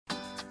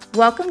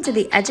Welcome to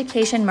the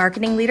Education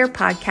Marketing Leader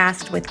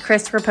podcast with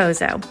Chris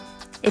Raposo.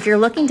 If you're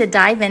looking to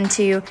dive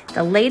into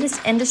the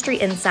latest industry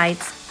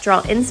insights,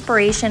 draw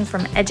inspiration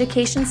from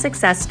education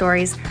success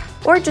stories,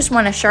 or just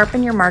want to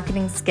sharpen your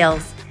marketing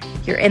skills,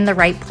 you're in the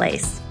right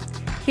place.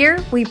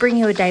 Here, we bring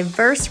you a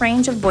diverse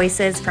range of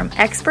voices from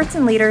experts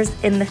and leaders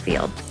in the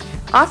field,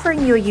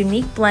 offering you a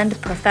unique blend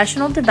of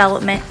professional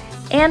development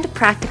and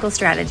practical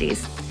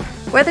strategies.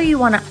 Whether you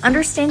want to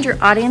understand your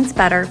audience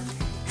better,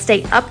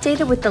 stay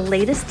updated with the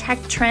latest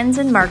tech trends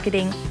in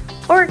marketing,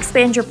 or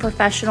expand your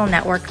professional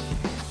network,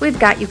 we've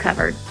got you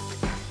covered.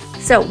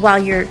 So while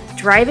you're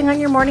driving on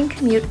your morning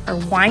commute or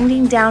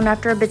winding down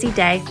after a busy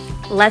day,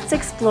 let's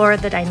explore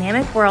the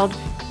dynamic world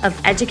of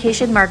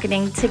education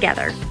marketing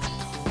together.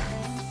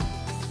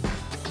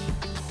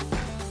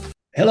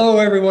 Hello,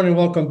 everyone, and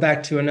welcome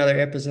back to another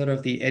episode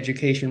of the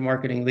Education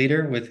Marketing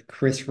Leader with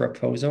Chris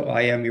Raposo.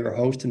 I am your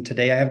host, and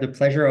today I have the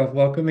pleasure of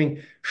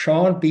welcoming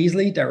Sean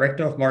Beasley,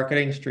 Director of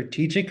Marketing,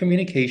 Strategic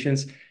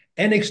Communications,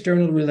 and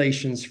External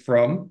Relations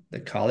from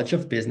the College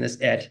of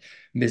Business at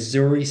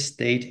Missouri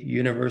State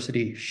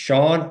University.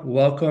 Sean,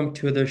 welcome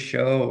to the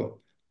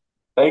show.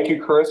 Thank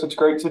you, Chris. It's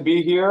great to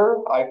be here.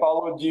 I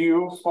followed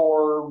you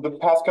for the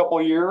past couple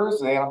of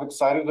years, and I'm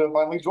excited to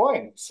finally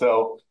join.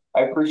 So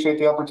I appreciate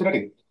the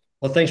opportunity.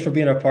 Well, thanks for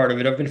being a part of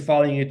it. I've been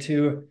following you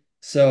too.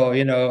 So,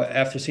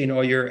 after seeing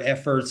all your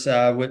efforts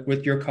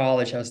with your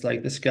college, I was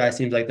like, this guy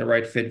seems like the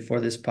right fit for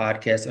this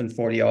podcast and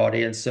for the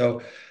audience.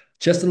 So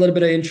just a little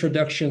bit of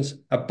introductions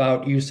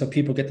about you so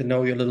people get to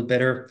know you a little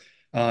better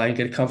and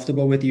get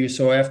comfortable with you.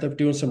 So after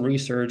doing some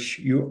research,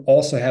 you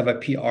also have a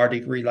PR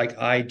degree like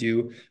I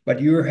do, but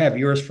you have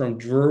yours from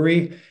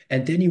Drury.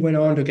 And then you went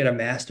on to get a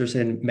master's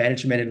in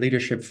management and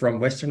leadership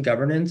from Western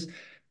Governance.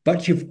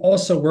 But you've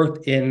also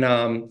worked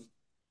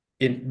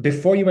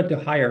before you went to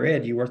higher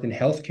ed, you worked in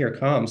healthcare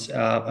comms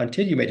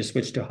until you made a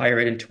switch to higher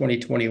ed in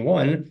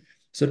 2021.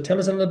 So tell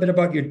us a little bit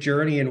about your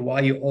journey and why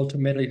you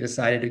ultimately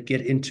decided to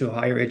get into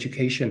higher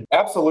education.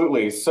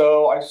 Absolutely.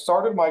 So I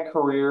started my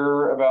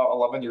career about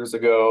 11 years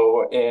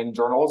ago in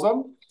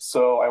journalism.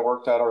 So I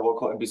worked at our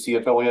local NBC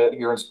affiliate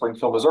here in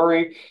Springfield,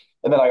 Missouri.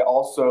 And then I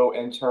also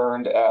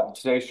interned at the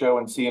Today Show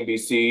and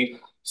CNBC.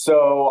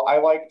 So I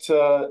like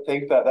to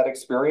think that that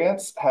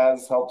experience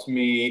has helped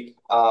me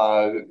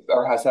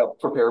or has helped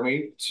prepare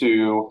me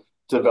to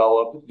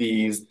develop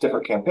these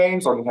different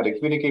campaigns, learning how to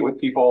communicate with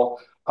people,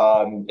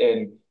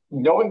 and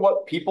knowing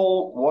what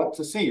people want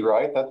to see,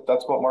 right?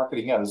 That's what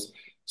marketing is.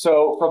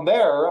 So from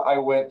there, I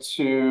went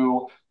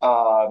to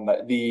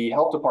the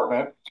health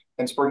department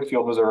in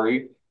Springfield,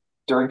 Missouri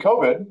during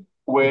COVID,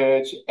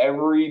 which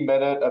every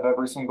minute of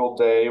every single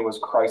day was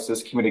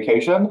crisis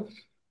communication.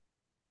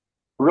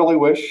 I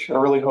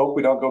really hope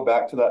we don't go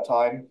back to that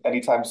time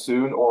anytime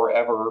soon or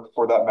ever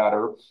for that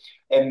matter.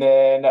 And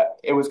then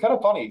it was kind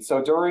of funny.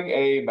 So during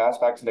a mass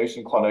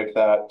vaccination clinic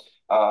that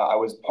I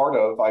was part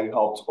of, I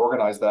helped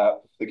organize the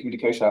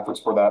communication efforts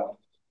for that.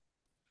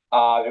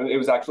 It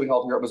was actually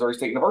held here at Missouri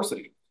State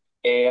University.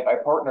 And I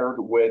partnered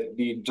with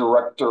the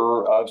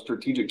director of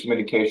strategic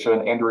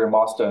communication, Andrea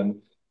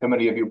Mostyn, who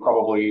many of you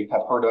probably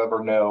have heard of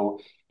or know.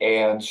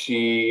 And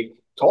she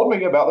told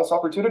me about this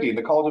opportunity in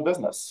the College of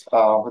Business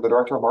for the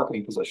director of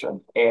marketing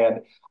position.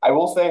 And I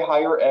will say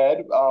higher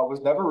ed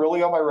was never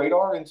really on my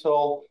radar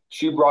until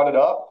she brought it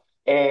up.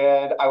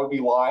 And I would be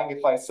lying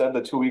if I said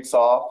the 2 weeks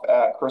off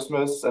at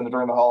Christmas and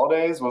during the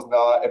holidays was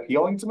not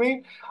appealing to me.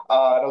 And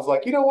I was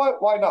like, you know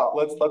what? Why not?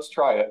 Let's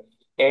try it.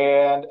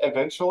 And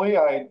eventually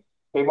I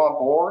came on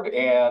board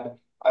and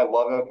I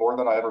love it more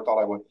than I ever thought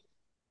I would.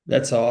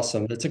 That's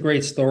awesome. That's a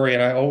great story.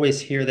 And I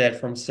always hear that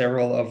from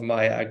several of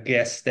my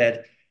guests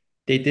that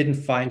they didn't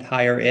find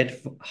higher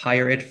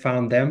ed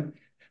found them.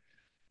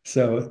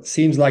 So it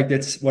seems like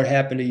that's what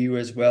happened to you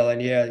as well.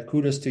 And yeah,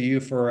 kudos to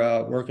you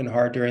for working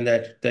hard during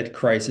that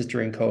crisis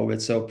during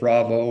COVID. So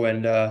bravo.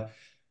 And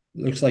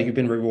looks like you've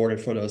been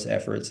rewarded for those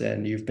efforts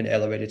and you've been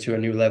elevated to a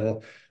new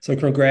level. So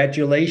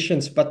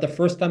congratulations. But the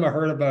first time I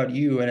heard about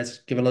you, and it's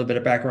give a little bit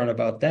of background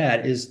about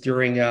that, is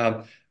during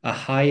a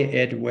high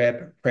ed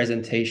web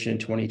presentation in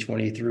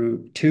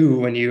 2022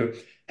 when you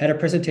had a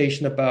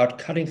presentation about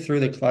cutting through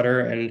the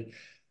clutter and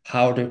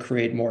how to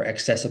create more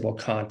accessible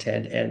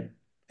content. And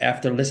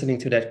after listening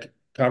to that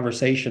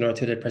conversation or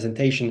to that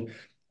presentation,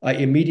 I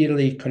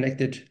immediately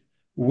connected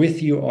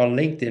with you on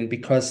LinkedIn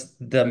because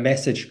the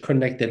message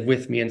connected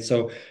with me. And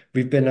so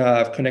we've been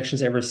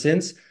connections ever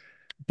since.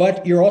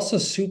 But you're also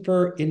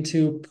super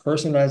into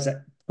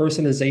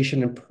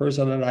personalization and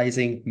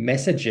personalizing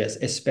messages,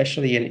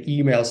 especially in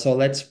email. So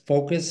let's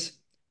focus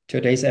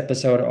today's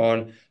episode on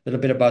a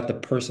little bit about the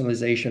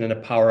personalization and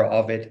the power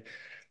of it.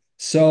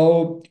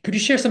 So could you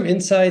share some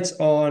insights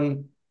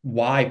on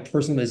why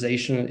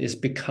personalization is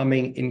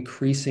becoming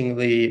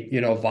increasingly,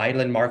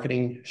 vital in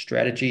marketing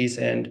strategies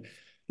and,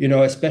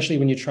 especially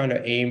when you're trying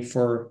to aim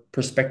for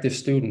prospective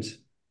students?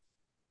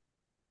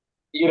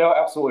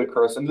 Absolutely,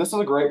 Chris. And this is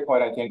a great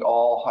point I think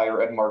all higher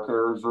ed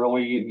marketers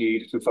really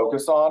need to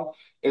focus on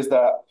is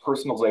that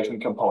personalization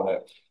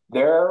component.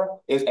 There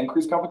is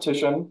increased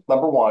competition,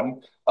 number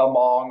one,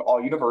 among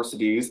all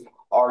universities.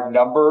 Our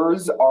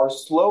numbers are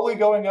slowly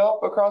going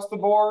up across the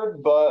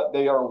board, but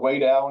they are way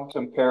down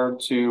compared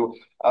to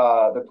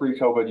the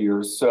pre-COVID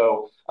years.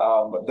 So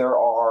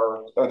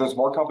there's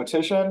more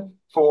competition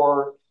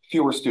for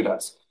fewer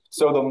students.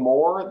 So the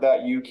more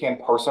that you can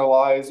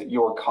personalize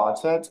your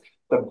content,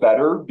 the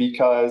better,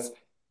 because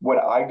when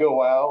I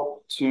go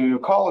out to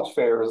college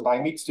fairs and I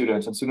meet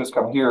students and students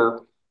come here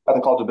at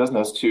the College of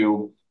Business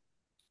to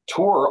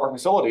tour our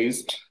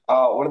facilities,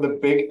 one of the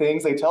big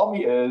things they tell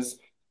me is,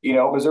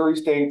 Missouri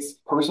State's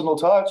personal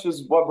touch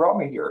is what brought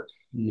me here.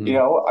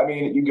 Mm. I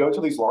mean, you go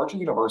to these larger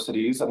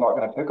universities, I'm not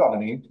going to pick on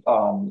any,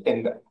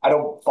 and I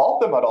don't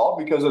fault them at all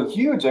because they're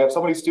huge. They have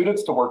so many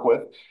students to work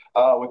with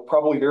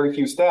probably very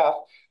few staff.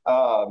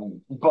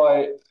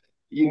 But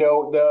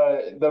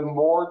the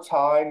more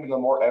time and the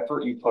more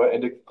effort you put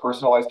into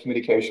personalized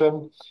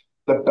communication,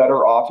 the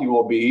better off you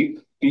will be,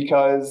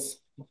 because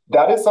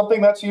that is something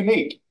that's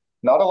unique.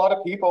 Not a lot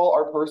of people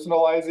are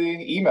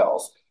personalizing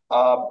emails.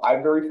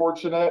 I'm very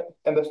fortunate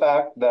in the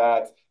fact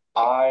that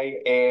I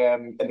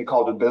am in the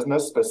College of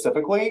Business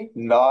specifically,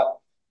 not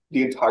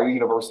the entire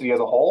university as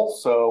a whole.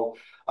 So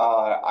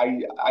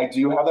I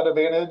do have that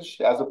advantage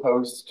as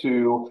opposed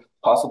to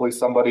possibly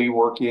somebody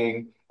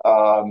working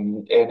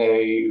in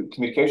a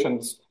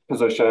communications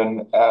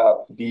position at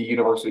the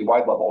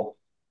university-wide level.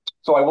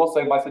 So I will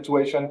say my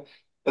situation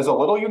is a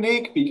little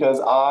unique because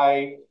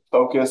I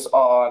focus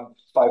on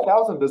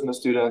 5,000 business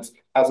students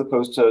as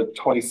opposed to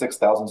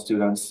 26,000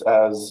 students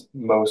as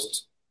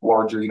most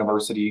larger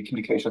university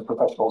communications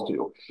professionals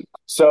do.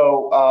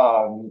 So,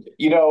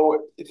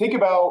 think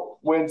about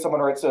when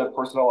someone writes a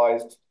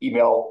personalized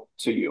email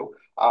to you.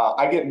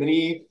 I get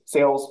many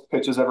sales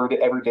pitches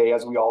every day,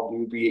 as we all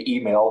do, via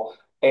email.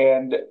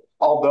 And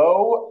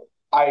although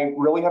I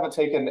really haven't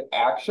taken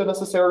action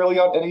necessarily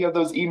on any of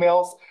those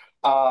emails,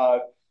 uh,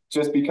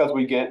 just because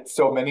we get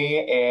so many,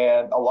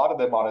 and a lot of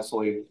them,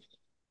 honestly,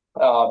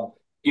 um,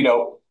 you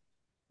know,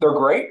 they're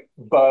great,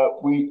 but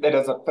it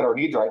doesn't fit our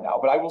needs right now.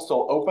 But I will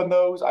still open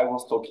those. I will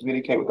still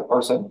communicate with the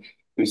person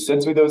who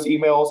sends me those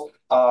emails,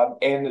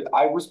 and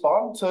I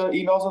respond to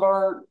emails that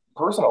are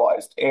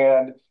personalized.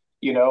 And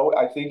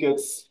I think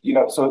it's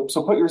so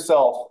put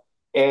yourself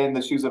in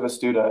the shoes of a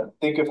student.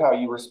 Think of how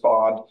you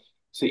respond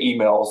to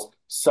emails.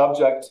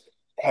 Subject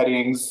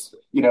headings,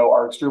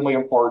 are extremely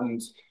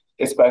important,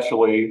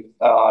 especially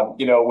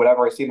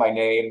whenever I see my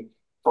name,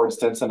 for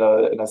instance, in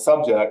a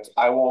subject,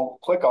 I will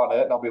click on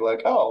it and I'll be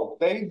like, oh,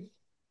 they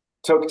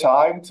took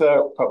time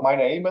to put my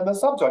name in the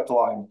subject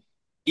line.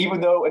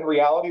 Even though in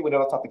reality, we know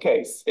that's not the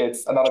case.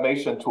 It's an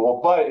automation tool,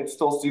 but it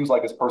still seems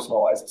like it's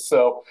personalized.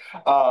 So,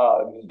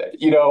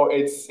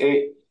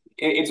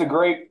 it's a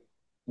great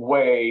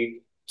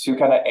way to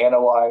kind of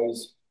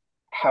analyze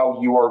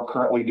how you are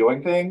currently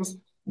doing things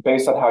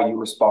based on how you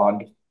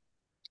respond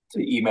to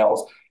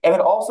emails. And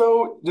then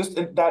also just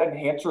that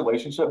enhanced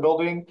relationship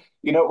building.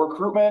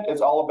 Recruitment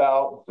is all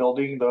about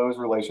building those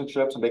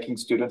relationships and making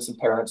students and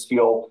parents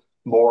feel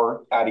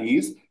more at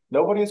ease.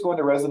 Nobody is going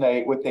to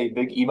resonate with a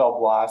big email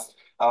blast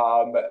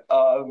of,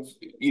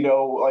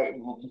 like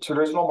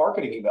traditional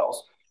marketing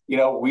emails.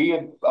 We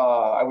had,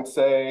 I would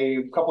say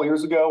a couple of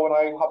years ago when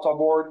I hopped on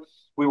board,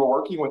 we were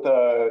working with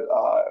a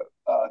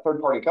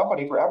third-party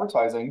company for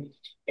advertising,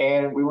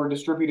 and we were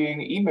distributing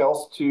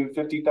emails to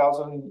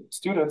 50,000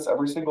 students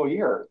every single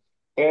year,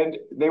 and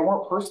they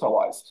weren't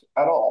personalized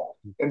at all.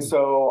 And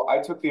so I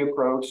took the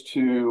approach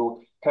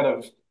to kind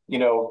of,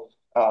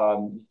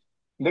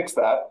 nix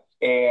that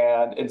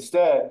and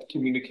instead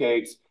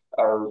communicate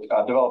or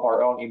develop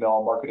our own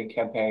email marketing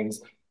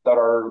campaigns that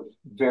are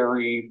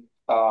very,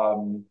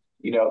 that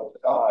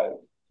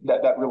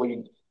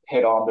really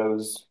hit on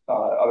those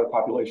other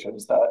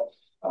populations that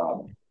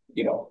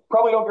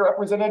probably don't get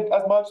represented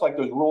as much, like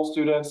those rural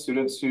students,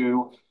 students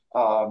who,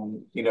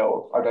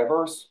 are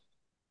diverse,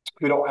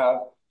 who don't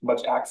have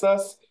much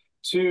access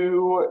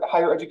to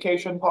higher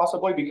education,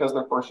 possibly because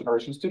they're first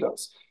generation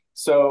students.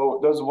 So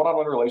those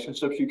one-on-one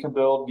relationships you can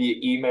build via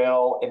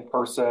email, in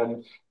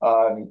person,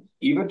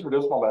 even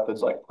traditional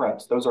methods like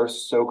print, those are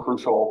so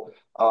crucial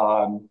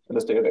in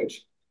this day of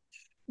age.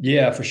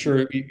 Yeah, for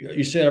sure.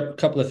 You said a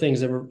couple of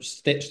things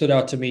that stood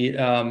out to me.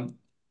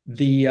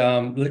 The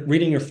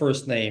reading your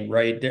first name,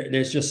 right?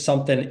 There's just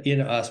something in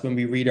us when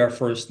we read our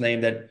first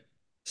name that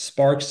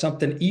sparks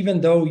something, even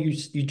though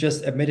you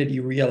just admitted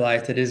you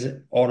realized it is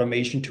an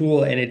automation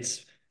tool and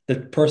it's the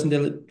person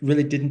that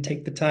really didn't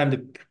take the time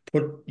to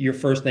put your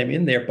first name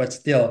in there, but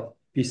still,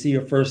 you see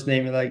your first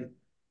name, you're like,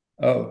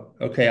 oh,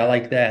 okay, I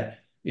like that.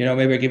 Maybe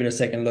I'll give it a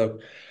second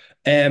look.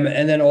 And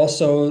then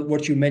also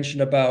what you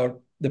mentioned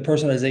about the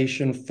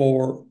personalization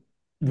for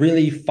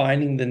really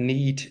finding the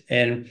need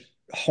and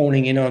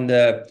honing in on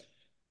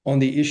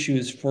the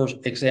issues. For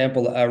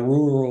example, a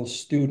rural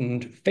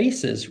student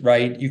faces,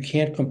 right? You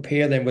can't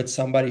compare them with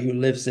somebody who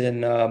lives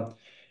in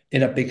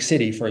a big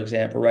city, for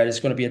example, right? It's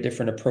going to be a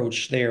different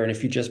approach there. And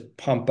if you just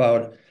pump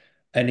out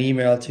an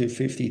email to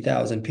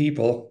 50,000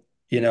 people,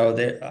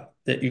 that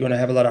you're going to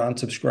have a lot of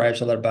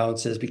unsubscribes, a lot of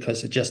bounces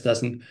because it just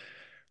doesn't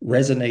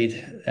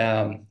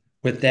resonate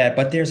with that.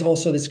 But there's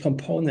also this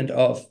component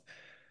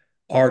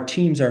our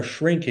teams are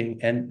shrinking,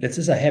 and this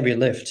is a heavy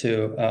lift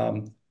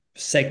to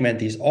segment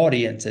these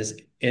audiences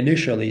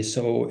initially.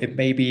 So it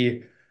may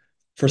be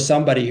for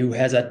somebody who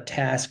has a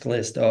task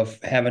list of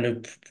having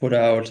to put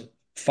out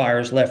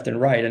fires left and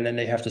right, and then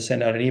they have to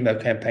send out an email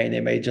campaign. They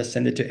may just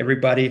send it to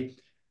everybody,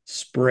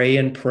 spray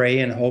and pray,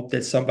 and hope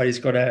that somebody's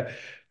going to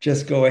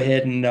just go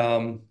ahead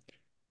and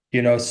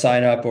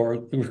sign up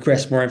or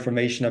request more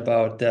information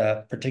about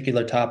the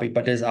particular topic.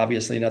 But there's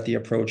obviously not the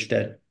approach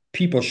that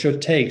people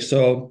should take.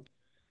 So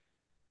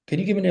can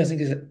you give me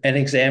an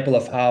example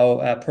of how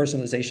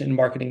personalization in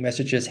marketing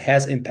messages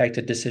has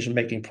impacted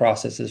decision-making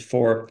processes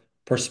for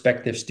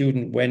prospective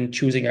student when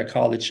choosing a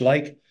college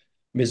like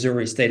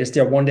Missouri State? Is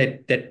there one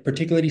that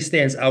particularly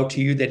stands out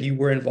to you that you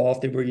were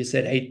involved in where you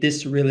said, hey,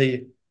 this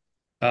really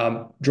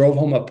drove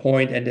home a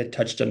point and it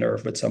touched a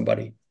nerve with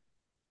somebody?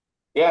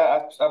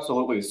 Yeah,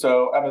 absolutely.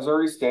 So at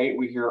Missouri State,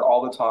 we hear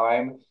all the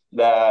time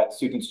that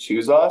students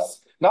choose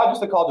us, not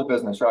just the College of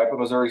Business, right, but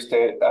Missouri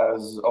State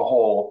as a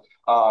whole,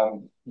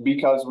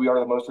 because we are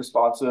the most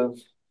responsive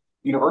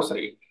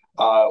university.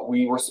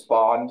 We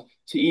respond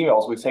to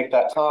emails. We take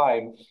that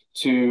time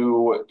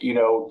to,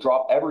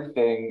 drop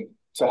everything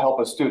to help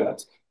a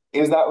student.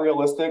 Is that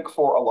realistic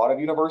for a lot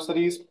of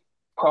universities?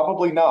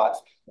 Probably not.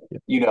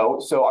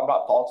 So I'm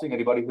not faulting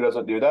anybody who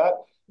doesn't do that,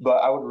 but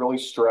I would really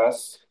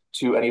stress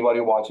to anybody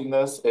watching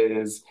this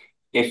is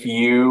if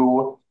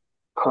you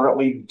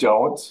currently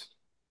don't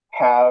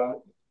have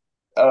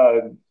a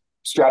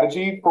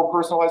strategy for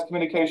personalized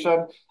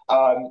communication,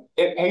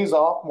 it pays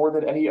off more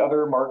than any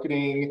other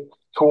marketing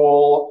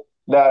tool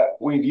that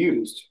we've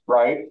used,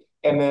 right?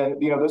 And then,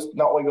 this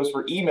not only goes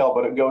for email,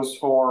 but it goes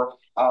for,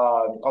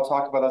 I'll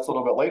talk about this a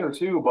little bit later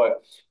too,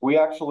 but we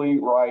actually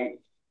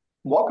write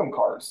welcome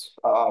cards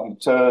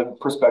to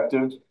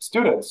prospective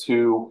students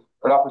who,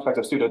 or not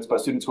prospective students,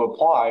 but students who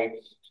apply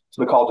to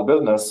the College of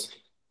Business.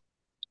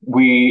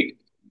 We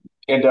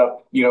end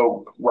up,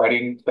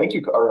 writing thank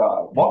you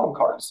or welcome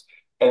cards,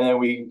 and then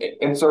we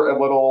insert a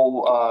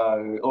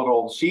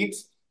little sheet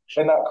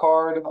in that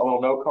card, a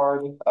little note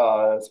card,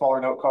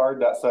 smaller note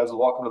card that says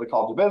 "Welcome to the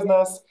College of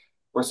Business.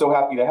 We're so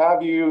happy to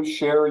have you.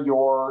 Share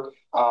your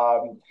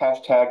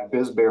hashtag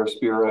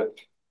BizBearSpirit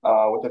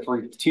with a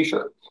free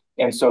T-shirt."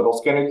 And so they'll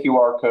scan a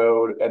QR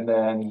code, and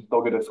then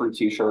they'll get a free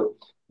T-shirt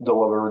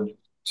delivered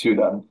to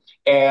them.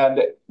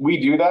 And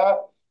we do that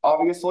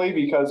obviously,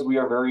 because we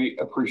are very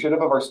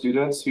appreciative of our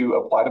students who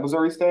apply to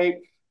Missouri State,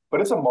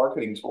 but it's a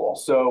marketing tool.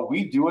 So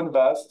we do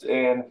invest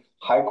in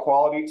high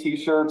quality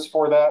t-shirts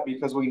for that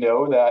because we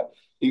know that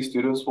these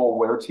students will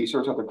wear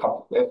t-shirts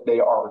if they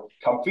are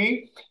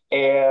comfy,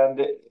 and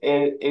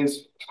it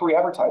is free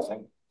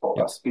advertising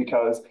for us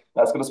because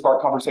that's going to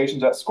spark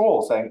conversations at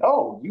school saying,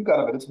 oh, you got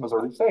admitted to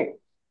Missouri State,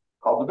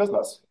 called the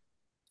business.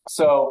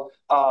 So,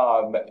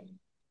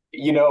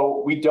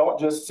 we don't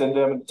just send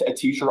them a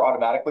t-shirt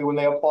automatically when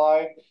they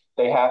apply.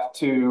 They have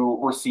to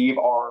receive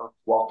our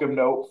welcome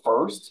note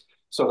first.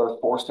 So they're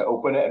forced to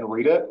open it and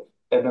read it,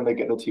 and then they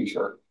get the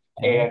t-shirt.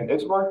 And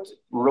it's worked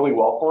really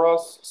well for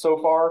us so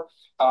far.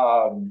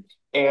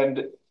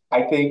 And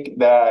I think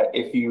that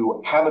if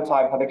you have the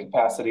time, have the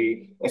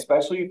capacity,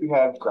 especially if you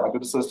have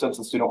graduate assistants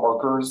and student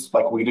workers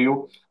like we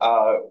do,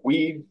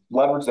 we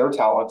leverage their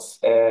talents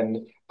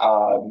and,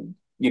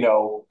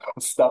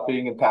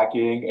 stuffing and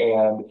packing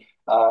and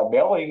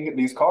mailing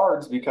these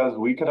cards because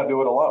we couldn't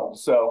do it alone.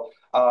 So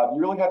you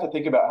really have to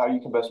think about how you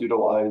can best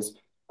utilize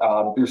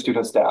your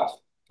student staff,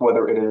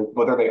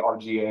 whether they are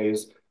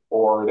GAs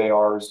or they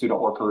are student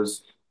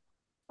workers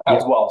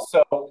as well.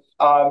 So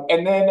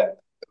and then,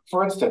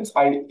 for instance,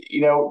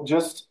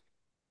 just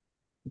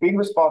being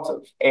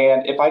responsive.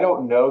 And if I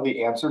don't know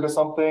the answer to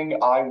something,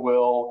 I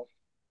will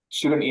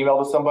shoot an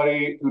email to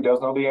somebody who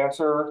does know the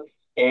answer.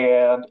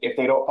 And if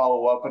they don't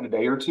follow up in a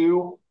day or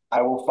two,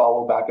 I will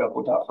follow back up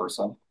with that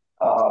person.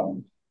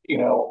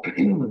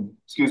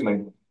 Excuse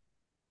me.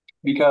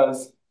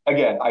 Because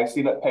again, I've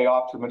seen it pay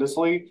off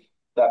tremendously,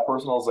 that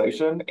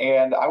personalization.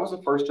 And I was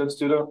a first gen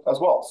student as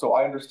well. So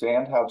I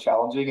understand how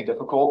challenging and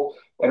difficult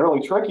and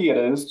really tricky it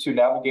is to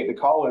navigate the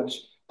college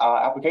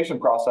application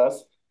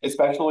process,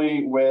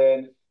 especially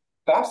when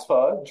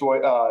FAFSA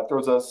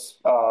throws us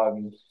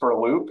for a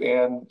loop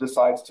and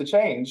decides to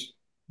change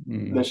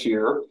this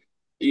year.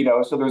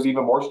 So there's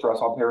even more stress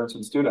on parents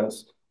and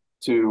students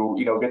to,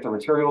 get the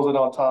materials in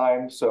on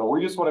time. So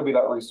we just want to be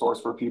that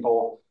resource for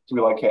people to be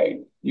like,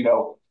 hey,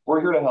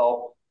 we're here to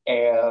help.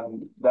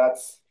 And that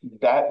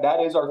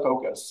is our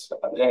focus.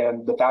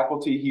 And the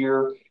faculty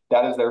here,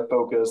 that is their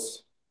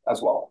focus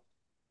as well.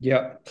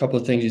 Yeah, a couple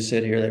of things you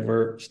said here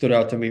that stood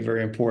out to me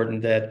very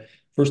important. That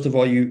first of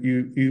all,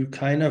 you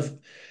kind of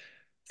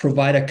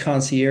provide a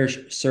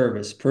concierge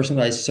service,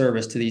 personalized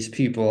service to these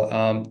people.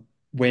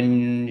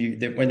 When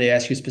they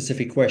ask you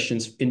specific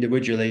questions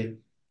individually,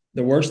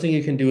 the worst thing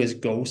you can do is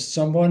ghost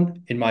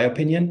someone, in my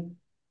opinion,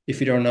 if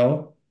you don't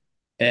know.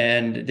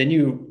 And then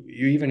you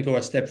even go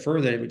a step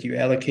further, but you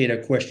allocate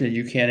a question that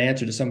you can't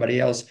answer to somebody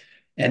else,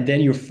 and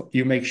then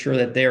you make sure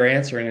that they're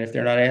answering. And if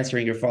they're not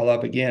answering, you follow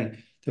up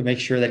again. to make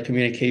sure that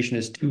communication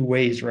is two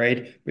ways,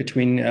 right,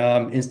 between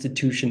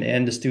institution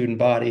and the student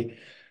body.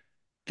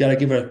 Got to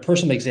give a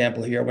personal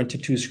example here. I went to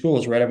two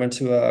schools, right? I went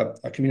to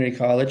a community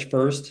college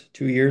first,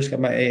 2 years, got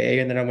my AA,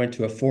 and then I went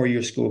to a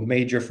 4-year school,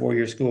 major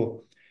 4-year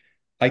school.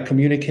 I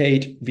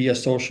communicate via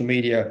social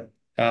media,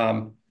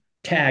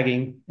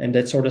 tagging, and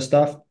that sort of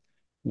stuff.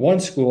 One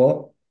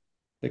school,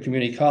 the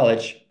community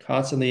college,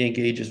 constantly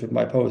engages with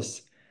my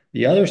posts.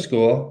 The other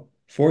school,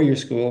 4-year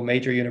school,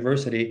 major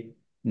university,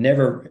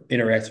 never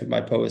interacts with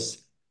my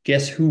posts.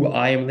 Guess who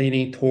I am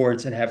leaning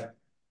towards and have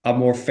a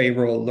more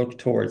favorable look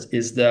towards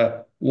is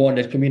the one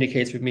that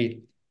communicates with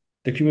me,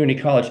 the community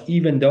college,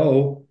 even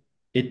though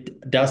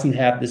it doesn't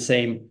have the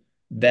same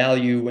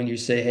value when you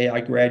say, hey, I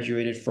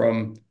graduated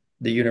from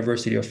the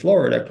University of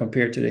Florida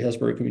compared to the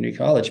Hillsborough Community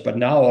College. But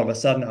now all of a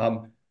sudden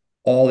I'm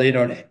all in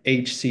on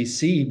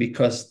HCC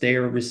because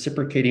they're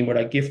reciprocating what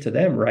I give to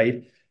them,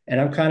 right?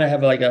 And I'm kind of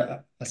have like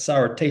a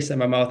sour taste in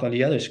my mouth on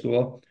the other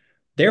school.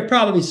 They're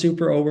probably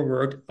super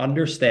overworked,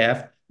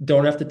 understaffed,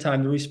 don't have the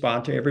time to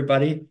respond to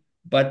everybody.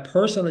 But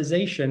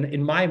personalization,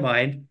 in my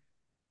mind,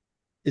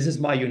 this is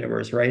my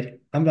universe, right?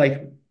 I'm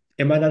like,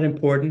 am I not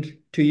important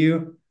to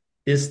you?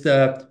 Is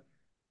the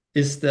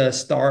is the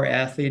star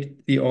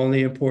athlete the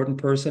only important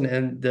person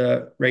and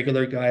the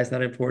regular guy is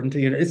not important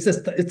to you? It's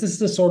just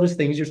the sort of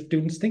things your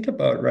students think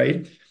about,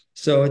 right?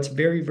 So it's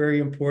very, very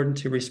important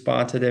to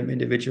respond to them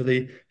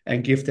individually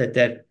and give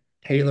that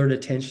tailored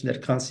attention,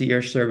 that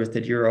concierge service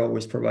that you're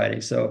always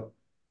providing. So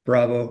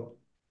bravo.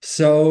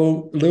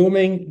 So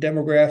looming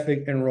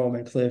demographic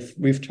enrollment cliff.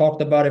 We've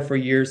talked about it for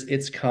years.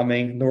 It's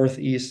coming.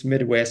 Northeast,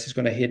 Midwest is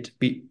going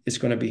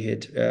to be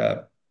hit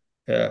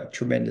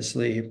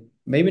tremendously.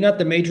 Maybe not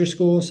the major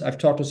schools. I've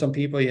talked to some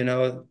people,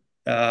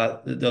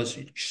 those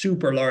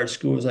super large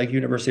schools like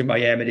University of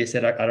Miami. They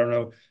said, I don't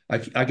know,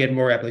 I get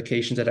more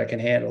applications that I can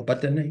handle.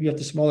 But then you have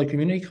the smaller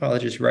community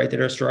colleges, right, that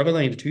are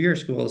struggling, the 2-year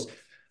schools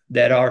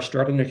that are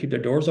struggling to keep their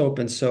doors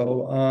open.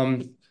 So,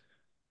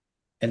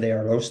 and they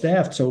are low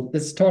staffed. So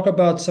let's talk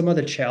about some of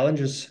the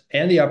challenges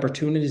and the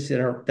opportunities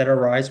that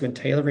arise when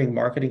tailoring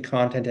marketing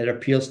content that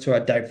appeals to a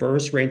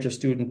diverse range of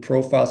student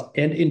profiles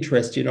and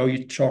interests.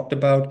 You talked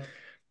about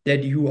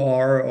that you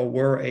are or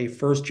were a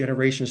first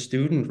generation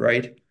student,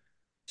 right?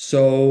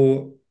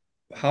 So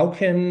how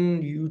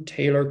can you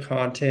tailor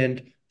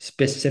content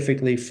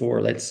specifically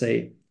for, let's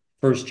say,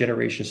 first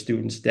generation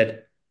students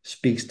that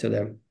speaks to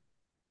them?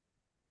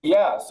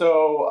 Yeah,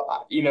 so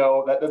I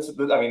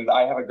mean,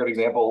 I have a good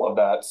example of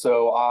that.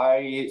 So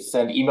I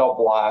send email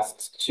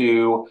blasts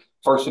to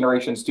first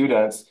generation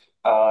students.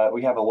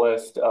 We have a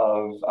list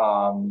of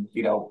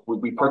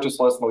we purchase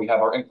lists and we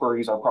have our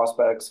inquiries, our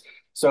prospects.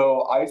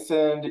 So I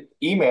send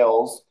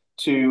emails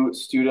to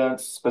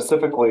students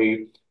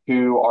specifically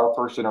who are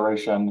first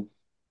generation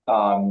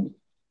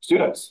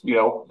students.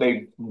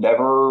 They've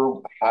never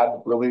had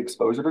really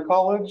exposure to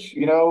college,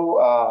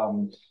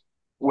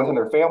 within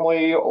their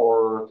family,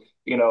 or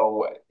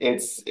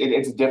it's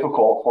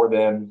difficult for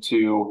them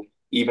to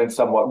even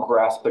somewhat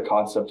grasp the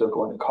concept of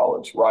going to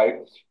college, right?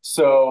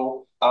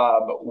 So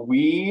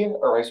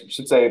or I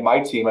should say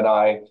my team and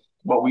I,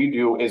 what we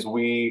do is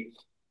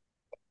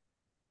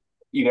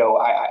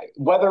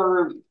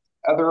whether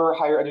other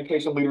higher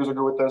education leaders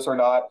agree with this or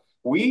not,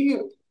 we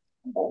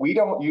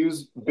don't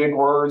use big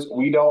words.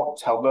 We don't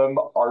tell them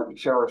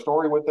share our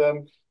story with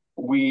them.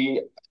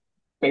 We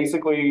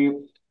basically,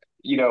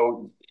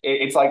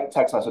 it's like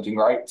text messaging,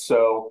 right?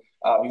 So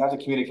you have to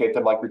communicate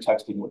them like you're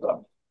texting with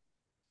them.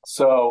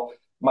 So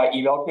my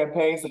email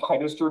campaigns that I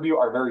distribute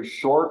are very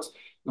short,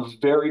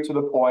 very to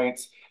the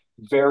point,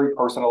 very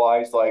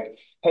personalized. Like,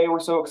 hey, we're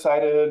so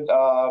excited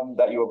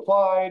that you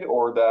applied,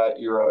 or that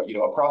you're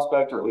a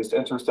prospect, or at least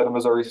interested in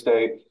Missouri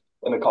State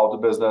in the College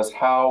of Business.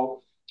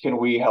 How can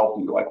we help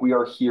you? Like, we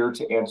are here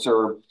to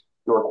answer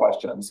your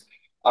questions.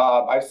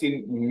 I've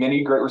seen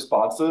many great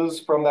responses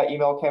from that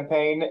email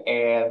campaign,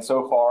 and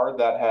so far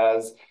that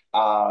has,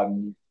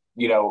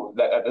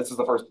 that this is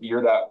the first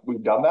year that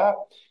we've done that,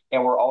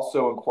 and we're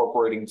also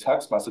incorporating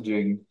text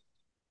messaging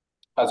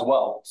as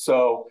well.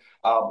 So,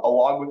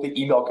 along with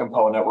the email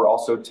component, we're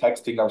also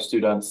texting our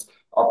students,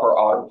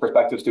 our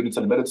prospective students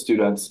and admitted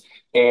students,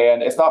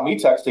 and it's not me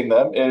texting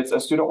them; it's a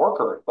student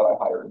worker that I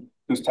hired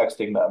who's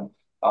texting them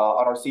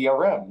on our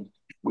CRM.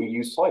 We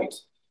use Slate,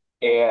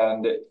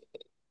 and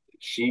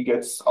she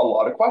gets a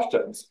lot of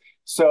questions.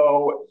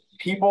 So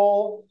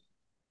people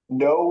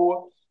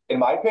know, in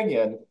my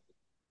opinion,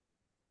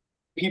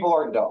 people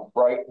aren't dumb,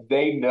 right?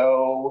 They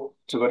know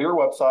to go to your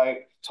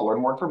website to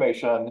learn more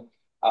information.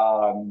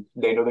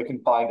 They know they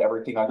can find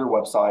everything on your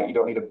website. You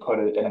don't need to put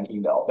it in an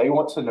email. They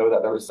want to know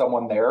that there is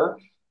someone there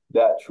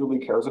that truly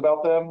cares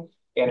about them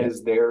and Yeah.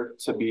 is there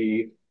to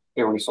be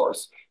a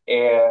resource.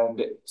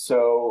 And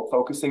so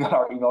focusing on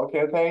our email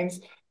campaigns,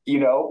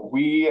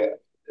 we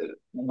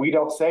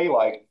don't say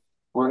like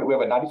we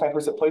have a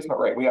 95% placement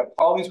rate. We have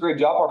all these great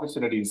job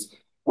opportunities,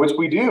 which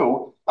we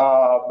do,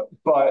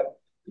 but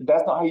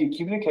that's not how you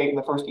communicate in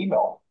the first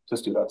email to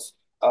students.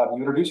 You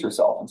introduce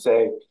yourself and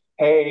say,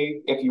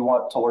 hey, if you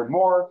want to learn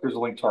more, here's a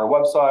link to our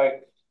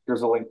website.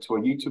 Here's a link to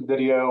a YouTube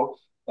video.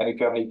 And if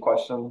you have any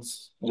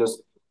questions,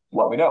 just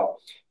let me know.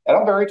 And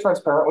I'm very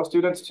transparent with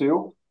students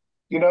too,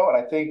 and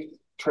I think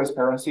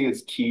transparency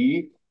is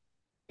key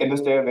in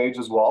this day of age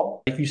as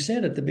well. Like you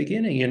said at the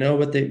beginning,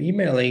 with the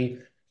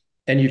emailing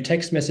and your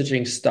text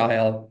messaging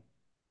style,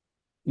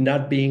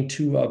 not being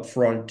too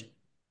upfront.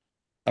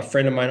 A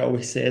friend of mine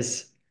always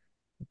says,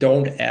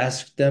 don't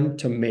ask them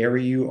to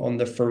marry you on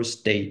the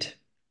first date,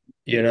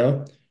 you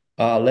know?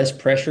 Less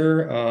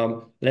pressure,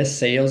 less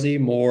salesy,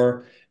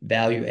 more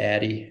value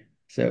addy.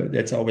 So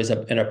that's always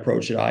an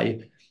approach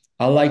that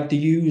I like to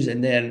use.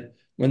 And then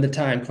when the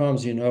time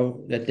comes,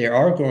 that they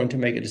are going to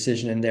make a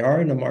decision and they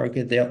are in the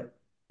market,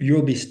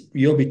 you'll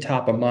be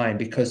top of mind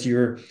because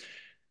you're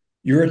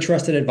a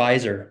trusted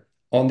advisor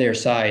on their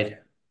side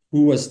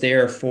who was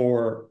there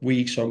for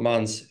weeks or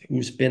months,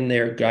 who's been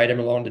there, guide them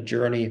along the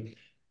journey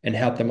and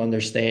help them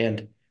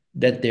understand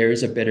that there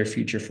is a better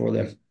future for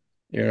them,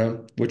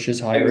 which is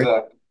higher.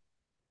 Exactly.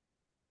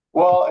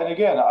 Well, and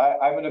again,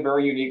 I'm in a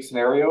very unique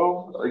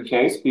scenario or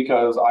case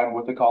because I'm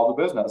with the call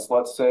to business.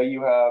 Let's say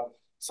you have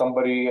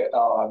somebody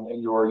in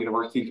your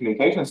university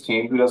communications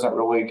team who doesn't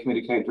really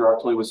communicate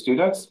directly with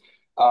students.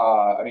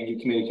 I mean, you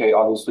communicate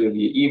obviously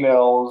via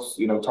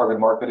emails, target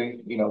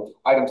marketing,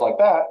 items like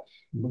that.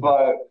 Mhm.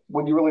 But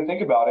when you really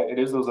think about it, it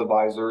is those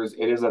advisors,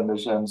 it is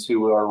admissions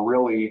who are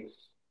really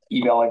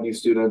emailing these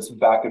students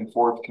back and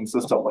forth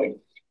consistently.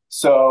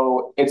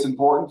 So it's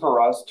important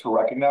for us to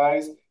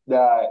recognize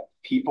that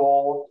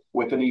people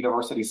within the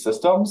university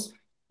systems,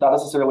 not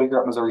necessarily here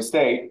at Missouri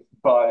State,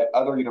 but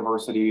other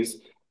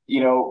universities,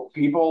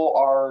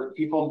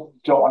 people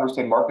don't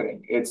understand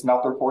marketing. It's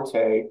not their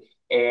forte,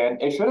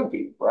 and it shouldn't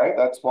be, right?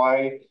 That's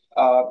why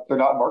they're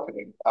not in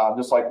marketing,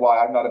 just like why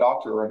I'm not a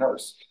doctor or a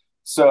nurse.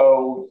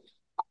 So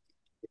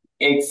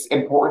it's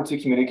important to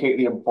communicate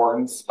the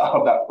importance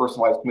of that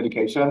personalized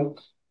communication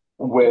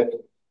with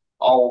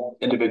all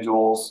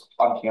individuals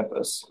on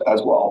campus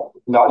as well,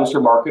 not just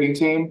your marketing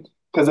team.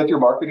 Because if your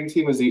marketing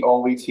team is the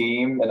only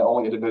team and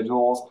only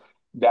individuals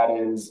that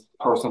is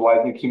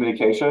personalizing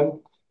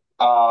communication,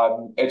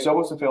 it's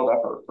almost a failed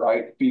effort,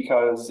 right?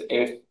 Because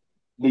if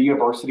the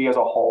university as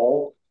a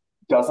whole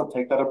doesn't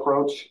take that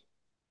approach,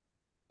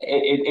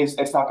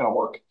 it's not going to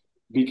work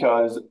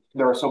because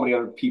there are so many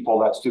other people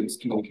that students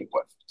communicate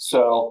with.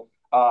 So,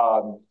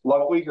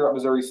 luckily here at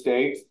Missouri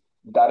State,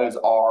 that is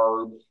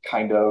our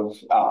kind of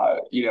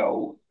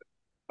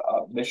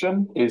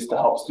mission is to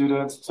help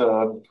students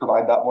to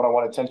provide that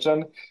one-on-one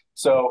attention.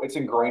 So it's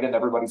ingrained in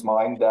everybody's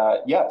mind that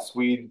yes,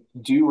 we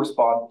do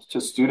respond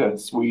to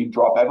students. We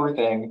drop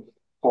everything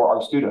for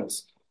our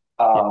students.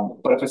 Yeah.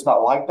 But if it's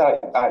not like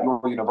that at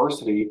your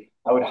university,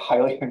 I would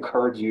highly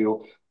encourage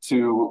you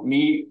to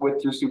meet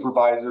with your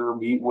supervisor,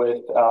 meet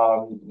with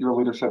your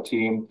leadership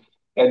team,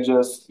 and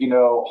just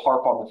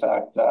harp on the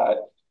fact that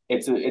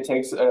it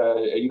takes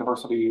a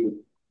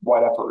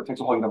university-wide effort. It takes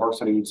a whole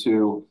university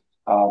to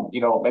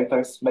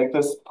make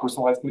this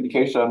personalized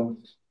communication Mhm.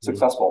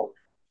 successful.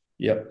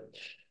 Yep.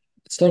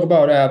 Let's talk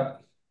about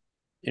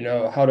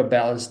how to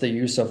balance the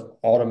use of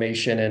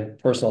automation and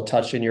personal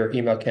touch in your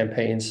email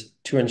campaigns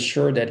to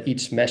ensure that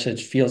each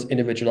message feels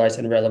individualized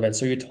and relevant.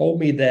 So you told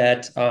me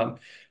that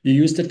you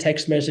use the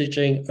text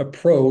messaging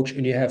approach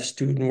and you have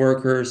student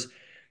workers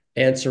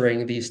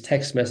answering these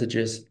text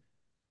messages.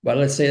 But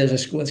let's say there's a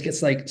school that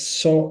gets like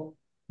so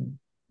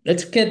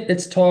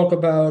let's talk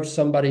about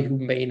somebody who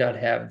may not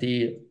have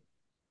the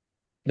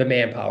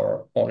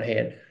manpower on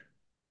hand.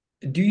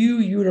 Do you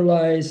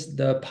utilize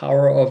the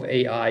power of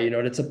AI?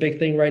 That's a big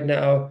thing right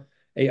now.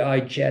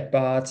 AI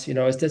chatbots,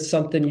 is that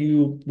something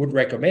you would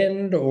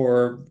recommend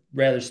or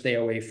rather stay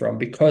away from?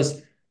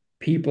 Because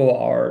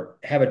people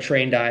have a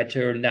trained eye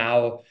to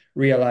now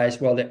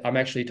realize, well, that I'm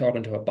actually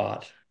talking to a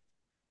bot.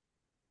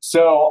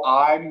 So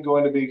I'm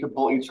going to be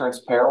completely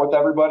transparent with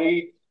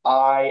everybody.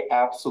 I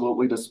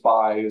absolutely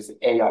despise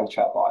AI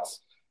chatbots.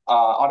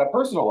 On a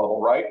personal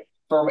level, right?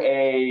 From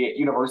a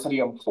university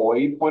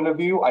employee point of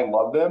view, I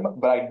love them,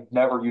 but I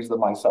never use them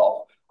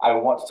myself. I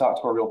want to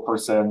talk to a real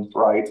person,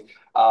 right?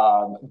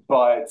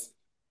 But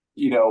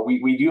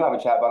we do have a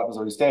chatbot at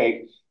Missouri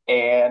State,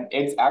 and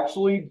it's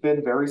actually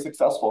been very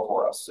successful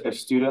for us. If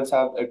students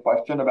have a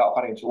question about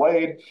financial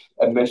aid,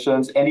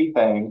 admissions,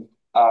 anything,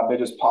 they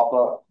just pop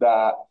up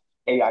that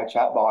AI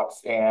chat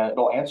box and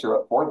it'll answer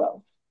it for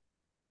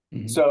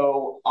them. Mhm.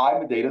 So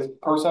I'm a data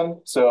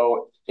person.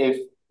 So if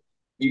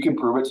you can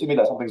prove it to me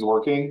that something's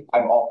working,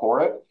 I'm all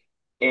for it.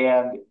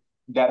 And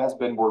that has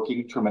been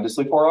working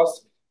tremendously for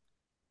us.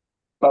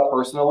 But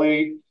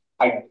personally,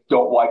 I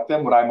don't like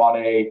them when I'm on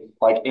a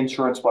like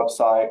insurance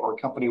website or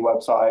company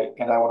website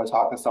and I want to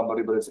talk to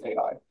somebody, but it's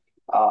AI.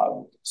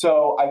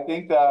 So I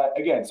think that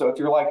again, so if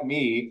you're like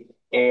me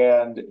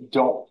and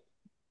don't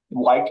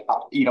like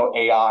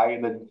AI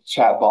and the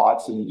chat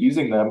bots and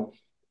using them,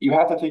 you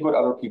have to think what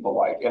other people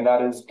like, and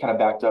that is kind of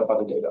backed up by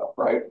the data,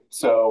 right?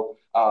 So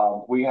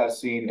we have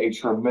seen a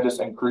tremendous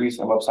increase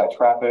in website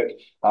traffic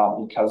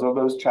because of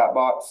those chat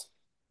bots.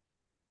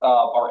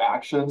 Our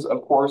actions,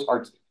 of course,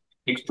 are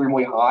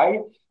extremely high,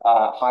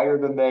 higher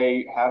than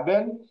they have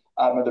been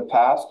in the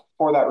past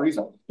for that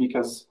reason,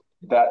 because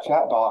that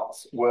chat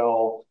box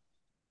will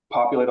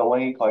populate a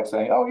link like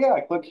saying, oh yeah,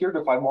 click here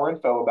to find more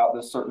info about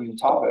this certain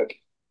topic.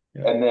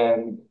 Yeah. And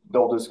then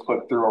they'll just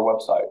click through our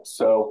website.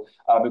 So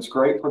it's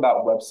great for that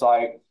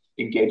website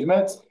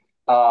engagement.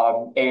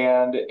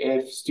 And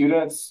if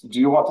students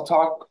do want to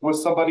talk with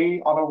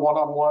somebody on a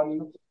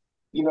one-on-one,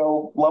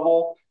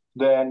 level,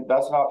 then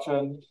that's an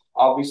option,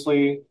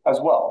 obviously, as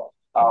well,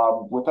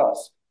 with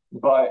us.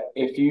 But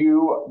if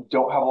you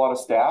don't have a lot of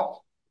staff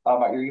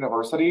at your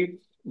university,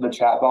 the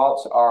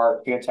chatbots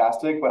are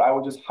fantastic, but I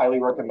would just highly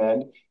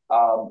recommend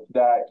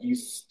that you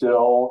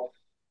still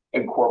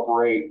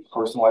incorporate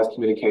personalized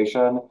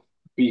communication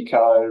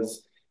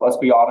because let's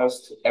be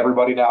honest,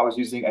 everybody now is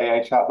using AI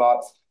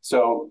chatbots.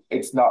 So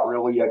it's not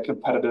really a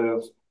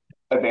competitive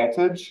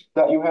advantage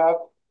that you have.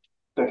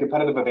 The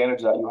competitive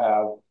advantage that you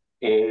have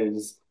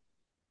is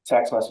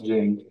text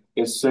messaging,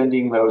 is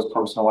sending those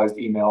personalized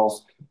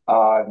emails,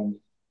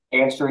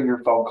 answering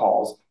your phone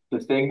calls. The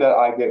thing that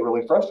I get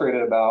really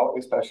frustrated about,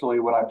 especially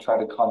when I'm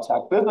trying to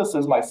contact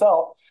businesses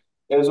myself,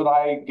 is when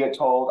I get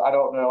told, I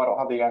don't know, I don't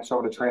have the answer,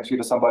 I'm going to transfer you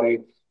to somebody,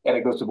 and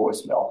it goes to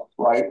voicemail,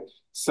 right?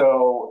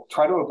 So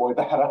try to avoid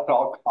that at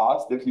all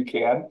costs if you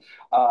can.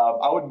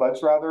 I would much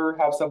rather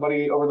have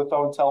somebody over the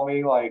phone tell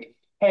me, like,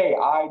 hey,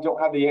 I don't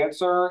have the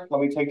answer.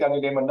 Let me take down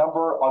your name and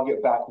number. I'll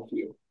get back with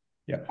you.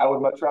 Yeah. I would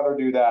much rather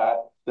do that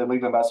than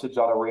leave a message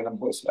on a random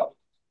voicemail.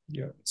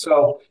 Yeah.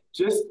 So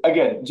just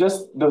again,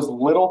 just those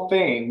little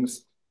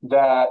things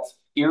that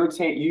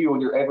irritate you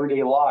in your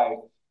everyday life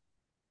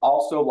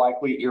also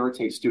likely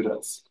irritate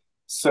students.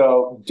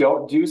 So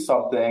don't do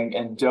something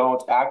and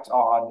don't act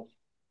on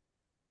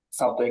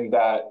something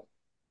that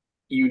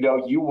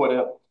you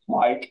wouldn't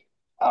like,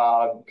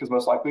 because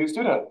most likely a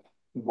student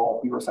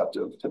won't be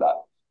receptive to that.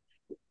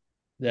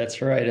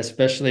 That's right.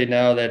 Especially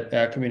now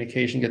that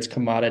communication gets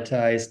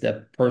commoditized,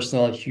 that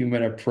personal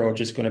human approach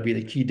is going to be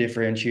the key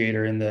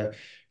differentiator in the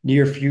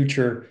near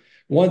future.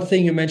 One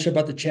thing you mentioned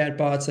about the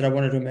chatbots that I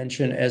wanted to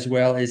mention as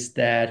well is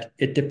that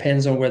it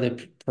depends on where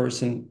the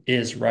person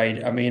is,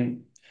 right? I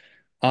mean,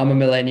 I'm a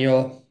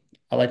millennial.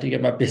 I like to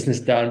get my business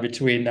done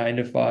between 9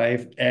 to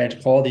 5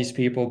 and call these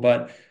people.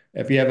 But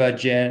if you have a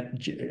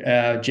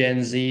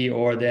Gen Z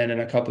or then in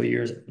a couple of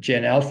years,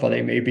 Gen Alpha,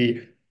 they may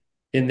be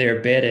in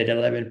their bed at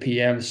 11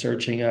 p.m.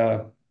 searching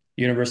a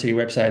university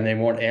website and they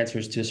want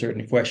answers to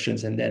certain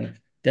questions. And then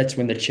that's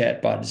when the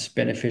chat bot is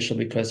beneficial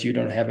because you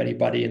don't have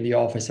anybody in the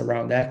office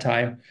around that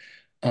time.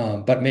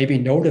 But maybe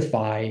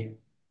notify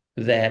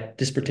that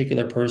this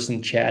particular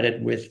person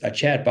chatted with a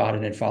chat bot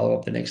and then follow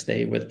up the next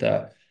day with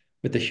the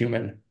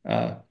human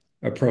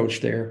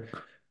approach there.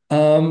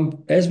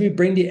 As we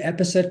bring the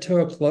episode to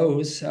a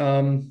close,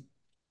 are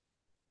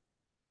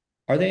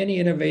there any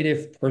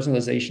innovative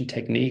personalization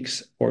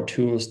techniques or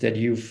tools that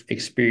you've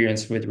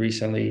experienced with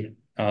recently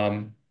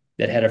that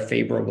had a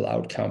favorable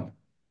outcome?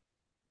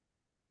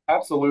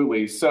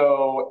 Absolutely.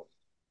 So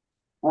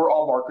we're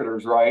all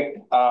marketers, right?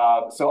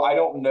 So I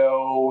don't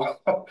know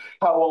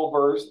how well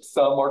versed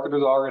some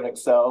marketers are in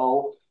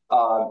Excel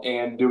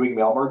and doing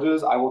mail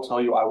merges. I will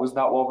tell you, I was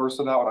not well versed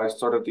in that when I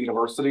started at the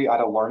university. I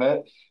had to learn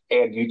it,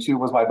 and YouTube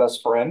was my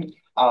best friend.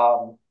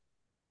 But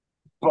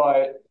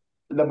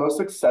the most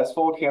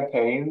successful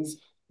campaigns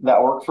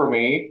that work for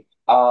me,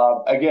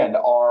 again,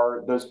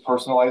 are those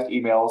personalized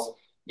emails.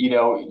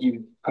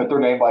 You put their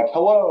name like,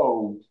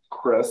 hello,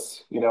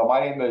 Chris.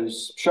 My name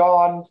is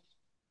Sean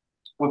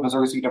with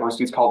Missouri State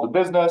University's College of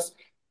Business.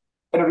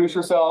 Introduce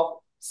yourself,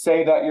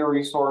 say that you're a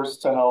resource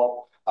to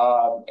help.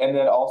 And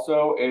then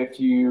also, if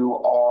you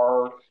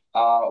are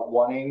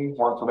wanting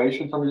more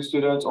information from your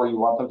students or you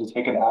want them to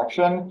take an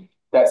action,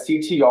 that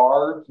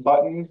CTR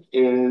button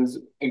is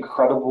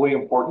incredibly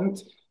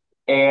important.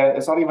 And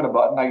it's not even a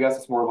button, I guess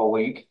it's more of a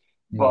link.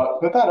 Mm.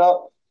 But put that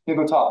up near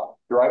the top,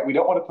 right? We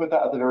don't want to put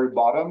that at the very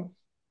bottom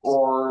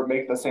or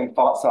make the same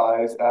font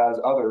size as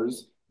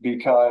others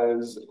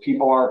because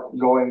people aren't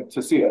going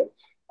to see it.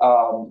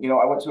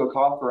 I went to a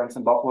conference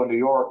in Buffalo, New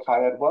York. I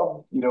had,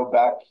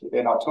 back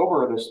in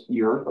October of this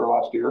year or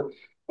last year,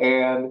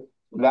 and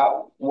that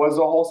was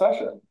a whole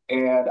session.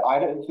 And I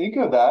didn't think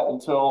of that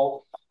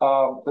until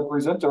the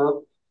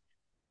presenter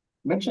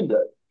mentioned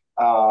it.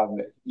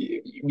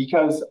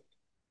 Because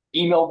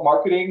email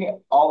marketing,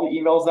 all the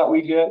emails that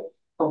we get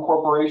from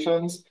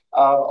corporations,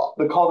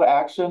 the call to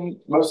action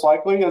most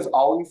likely is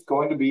always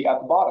going to be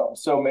at the bottom.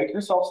 So make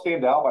yourself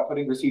stand out by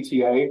putting your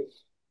CTA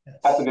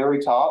at the Yes.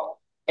 very top.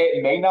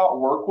 It may not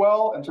work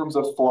well in terms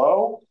of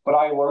flow, but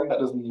I learned that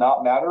does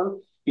not matter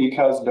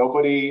because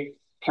nobody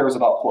cares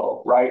about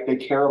flow, right? They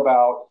care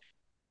about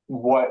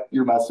what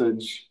your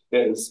message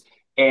is.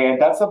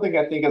 And that's something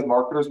I think as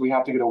marketers we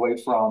have to get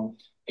away from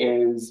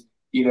is,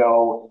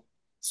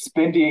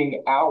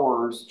 spending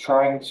hours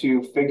trying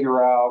to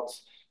figure out,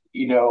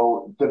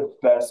 the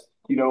best,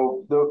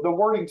 the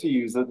wording to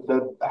use,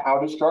 the how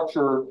to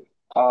structure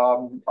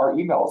our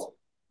emails.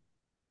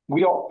 We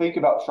don't think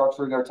about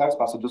structuring our text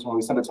messages when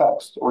we send a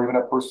text or even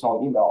a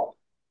personal email.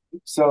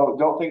 So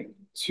don't think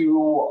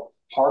too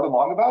hard and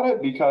long about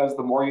it because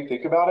the more you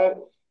think about it,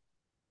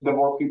 the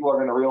more people are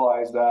going to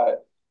realize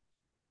that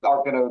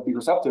aren't going to be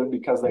receptive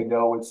because they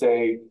know it's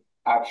a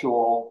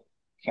actual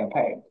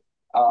campaign,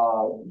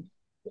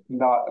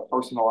 not a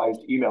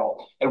personalized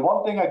email. And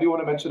one thing I do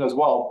want to mention as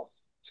well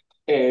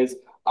is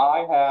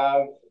I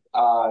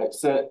have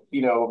sent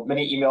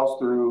many emails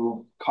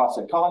through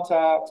Constant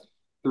Contact,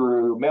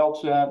 through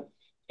Mailchimp,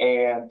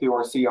 and through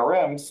our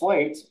CRM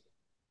Slate.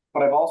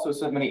 But I've also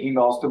sent many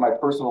emails through my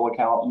personal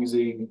account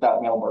using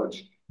that mail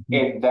merge.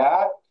 And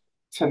that,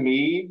 to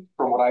me,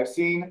 from what I've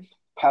seen,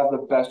 has the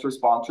best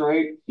response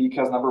rate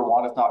because number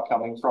one, it's not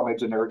coming from a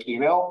generic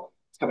email.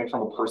 It's coming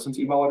from a person's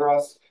email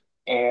address.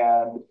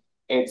 And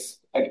it's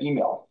an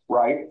email,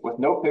 right? With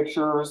no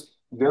pictures,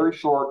 very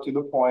short to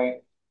the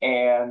point,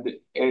 and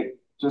it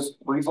just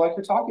reads like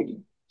you're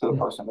talking to the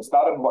person. It's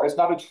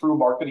not a true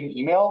marketing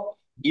email,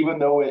 even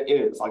though it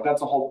is. Like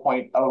that's the whole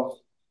point of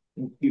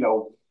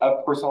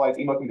a personalized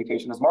email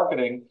communication is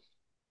marketing,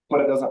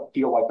 but it doesn't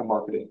feel like a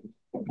marketing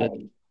That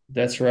campaign.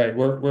 that's right.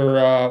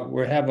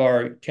 We have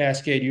our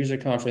Cascade user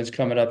conference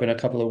coming up in a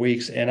couple of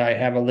weeks, and I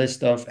have a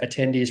list of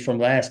attendees from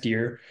last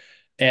year.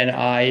 And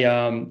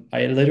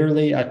I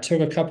literally I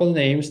took a couple of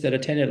names that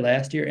attended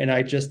last year, and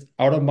I just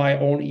out of my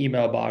own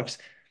email box,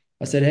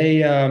 I said,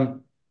 "Hey, I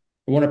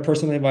want to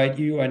personally invite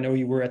you. I know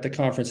you were at the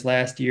conference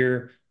last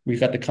year. We've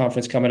got the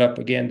conference coming up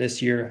again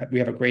this year. We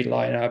have a great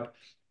lineup.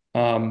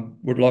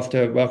 Would love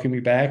to welcome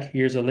you back.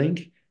 Here's a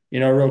link,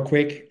 real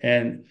quick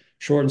and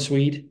short and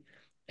sweet."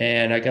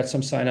 And I got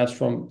some signups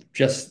from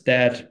just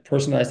that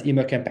personalized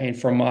email campaign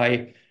from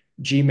my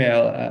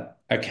Gmail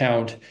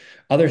account.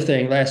 Other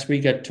thing, last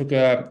week I took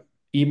a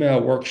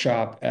email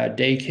workshop.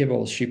 Day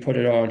Kibbles, she put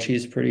it on.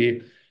 She's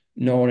pretty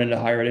known in the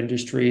higher ed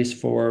industries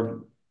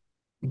for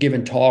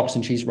giving talks,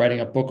 and she's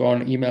writing a book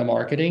on email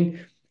marketing.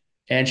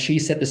 And she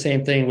said the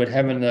same thing with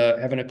having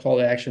a call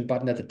to action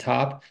button at the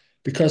top,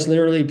 because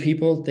literally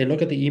people, they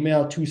look at the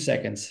email 2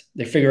 seconds,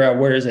 they figure out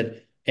where is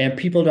it, and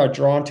people are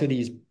drawn to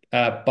these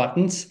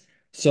buttons.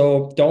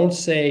 So don't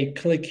say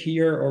click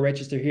here or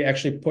register here.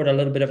 Actually, put a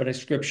little bit of a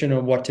description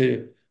on what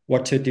to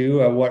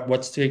do or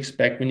what's to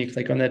expect when you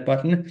click on that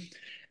button.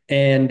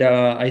 And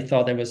I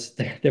thought that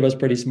was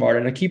pretty smart.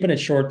 And keeping it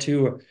short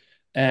too,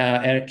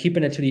 and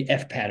keeping it to the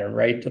F pattern,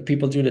 right? The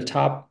people do the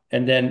top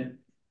and then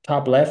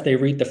top left, they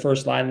read the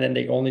first line, and then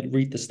they only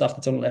read the stuff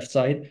that's on the left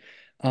side.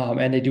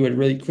 And they do it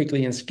really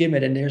quickly and skim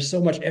it. And there's so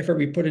much effort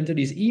we put into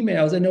these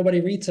emails and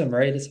nobody reads them,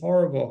 right? It's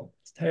horrible.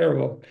 It's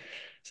terrible.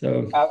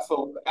 So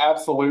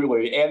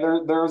Absolutely.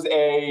 And there's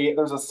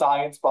a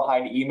science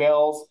behind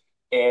emails.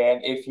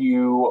 And if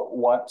you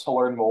want to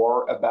learn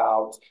more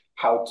about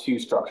how to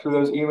structure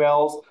those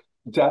emails,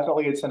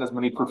 definitely attend as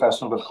many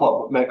professional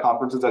development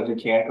conferences as you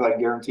can, because I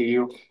guarantee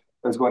you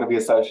there's going to be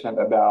a session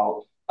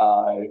about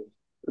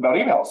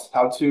emails,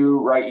 how to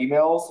write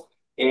emails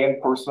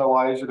and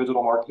personalize your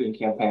digital marketing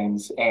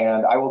campaigns.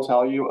 And I will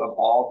tell you, of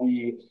all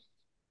the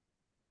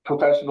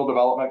professional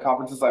development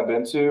conferences I've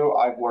been to,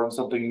 I've learned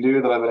something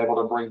new that I've been able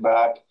to bring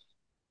back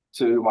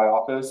to my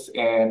office,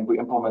 and we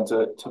implement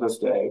it to this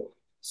day.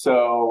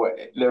 So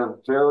they're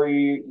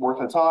very worth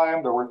the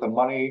time. They're worth the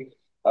money.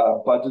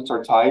 Budgets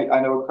are tight, I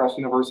know, across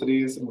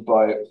universities,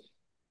 but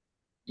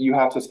you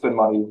have to spend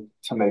money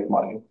to make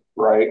money,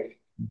 right?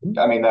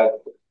 I mean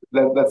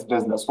that's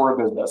business. We're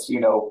a business.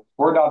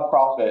 We're a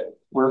nonprofit.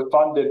 We're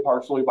funded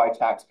partially by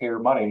taxpayer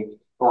money,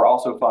 but we're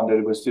also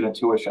funded with student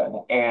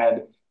tuition.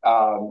 And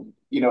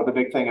the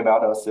big thing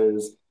about us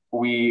is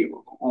we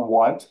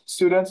want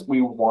students.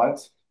 We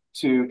want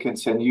to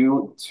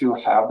continue to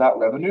have that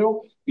revenue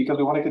because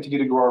we want to continue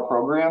to grow our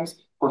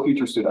programs for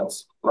future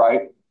students,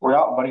 right? We're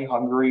not money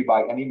hungry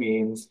by any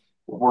means.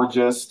 We're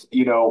just,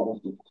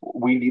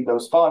 we need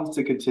those funds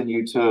to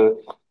continue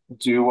to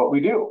do what we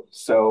do.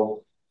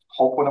 So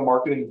hope when I'm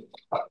marketing.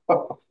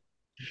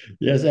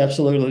 yes,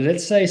 absolutely.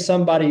 Let's say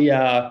somebody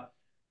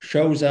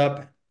shows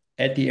up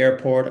at the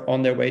airport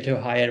on their way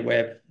to Hyatt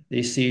Web.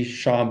 They see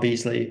Sean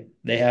Beasley.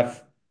 They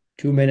have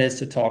 2 minutes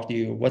to talk to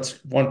you.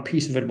 What's one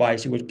piece of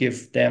advice you would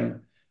give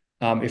them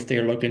if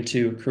they're looking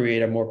to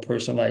create a more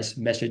personalized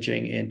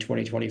messaging in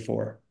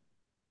 2024?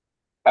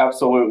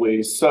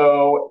 Absolutely.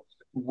 So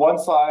one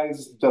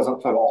size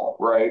doesn't fit all,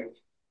 right?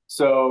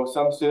 So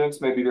some students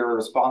may be very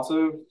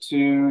responsive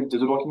to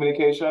digital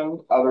communication,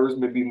 others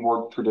may be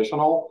more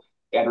traditional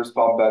and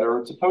respond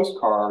better to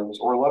postcards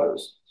or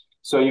letters.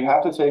 So you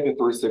have to take a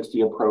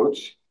 360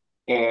 approach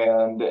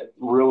and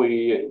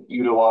really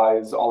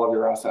utilize all of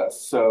your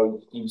assets.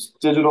 So use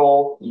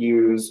digital,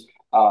 use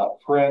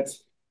print,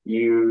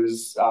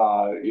 use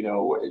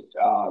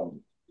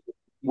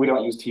we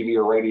don't use TV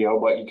or radio,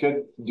 but you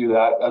could do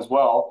that as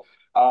well,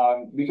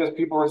 because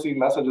people receive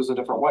messages in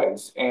different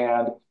ways.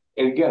 And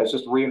again, it's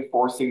just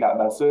reinforcing that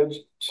message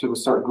to a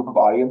certain group of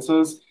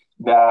audiences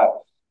that,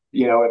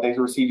 if they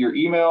receive your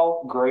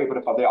email, great. But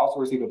if they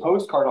also receive a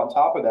postcard on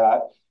top of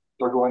that,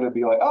 they're going to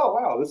be like, oh,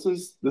 wow, this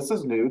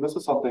is new. This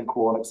is something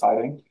cool and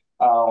exciting.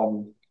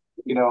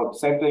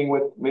 Same thing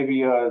with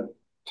maybe a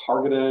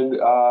targeted,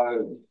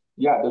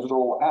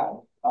 digital ad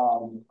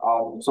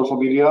on social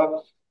media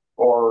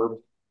or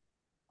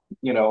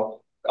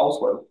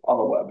elsewhere on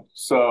the web.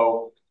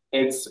 So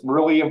it's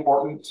really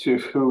important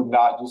to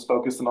not just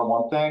focus on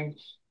one thing,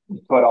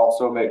 but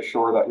also make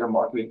sure that your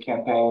marketing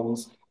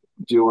campaigns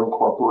do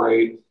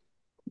incorporate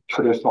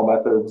traditional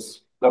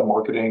methods of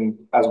marketing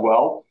as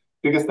well.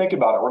 Because think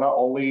about it, we're not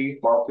only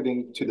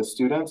marketing to the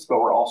students, but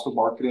we're also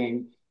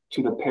marketing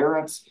to the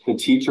parents, the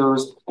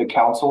teachers, the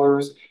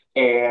counselors,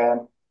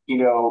 and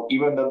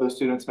even though the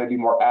students may be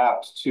more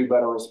apt to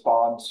better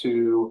respond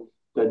to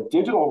the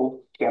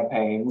digital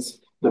campaigns,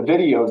 the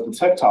videos, the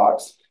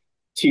TikToks,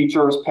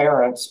 teachers,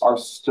 parents are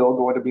still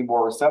going to be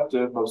more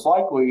receptive, most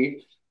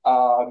likely,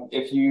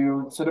 if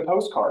you send a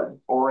postcard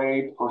or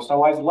a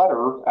personalized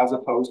letter as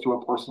opposed to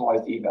a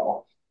personalized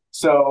email.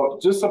 So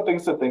just some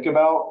things to think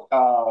about.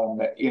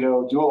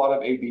 Do a lot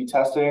of A/B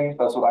testing.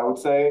 That's what I would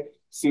say.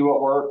 See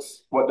what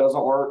works, what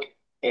doesn't work,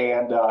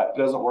 and if it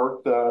doesn't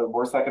work, the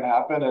worst that can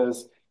happen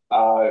is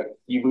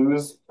you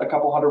lose a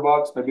couple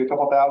 $100, maybe a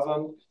couple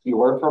thousand. You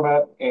learn from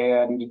it,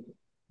 and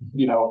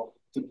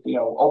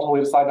ultimately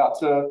decide not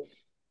to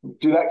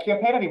do that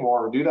campaign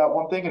anymore or do that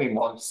one thing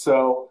anymore.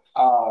 So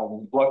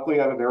luckily,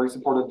 I have a very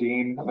supportive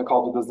dean in the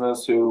College of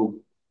Business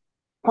who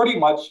pretty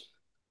much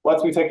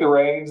lets me take the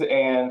reins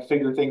and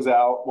figure things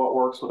out, what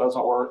works, what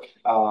doesn't work.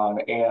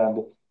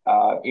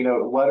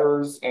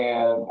 Letters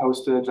and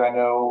postage I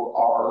know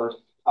are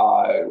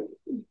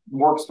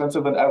more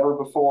expensive than ever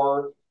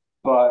before,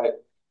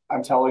 but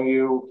I'm telling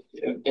you,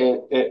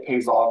 it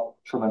pays off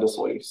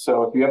tremendously.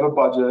 So if you have a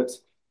budget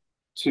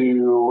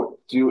to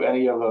do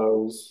any of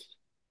those,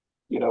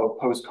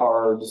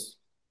 postcards,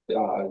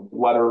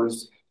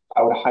 letters,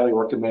 I would highly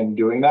recommend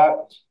doing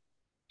that.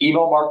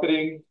 Email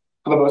marketing,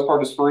 for the most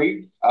part, is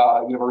free.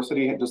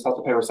 University just has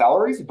to pay our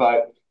salaries,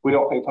 but we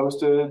don't pay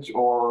postage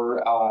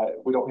or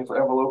we don't pay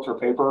for envelopes or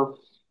paper.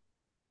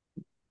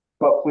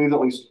 But please at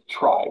least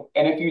try.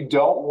 And if you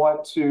don't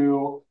want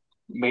to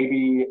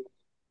maybe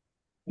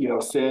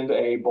send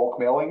a bulk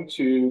mailing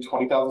to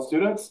 20,000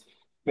 students,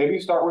 maybe you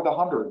start with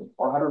 100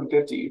 or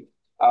 150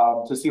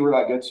 to see where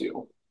that gets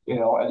you,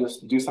 and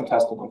just do some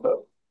testing with it.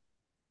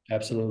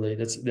 Absolutely.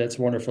 That's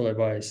wonderful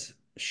advice.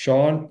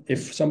 Sean,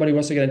 if somebody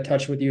wants to get in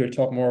touch with you to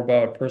talk more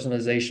about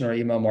personalization or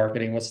email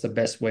marketing, what's the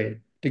best way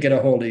to get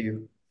a hold of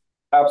you?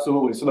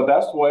 Absolutely. So the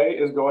best way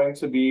is going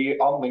to be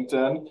on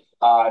LinkedIn.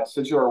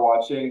 Since you are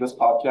watching this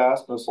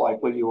podcast, most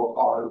likely you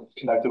are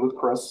connected with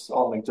Chris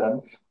on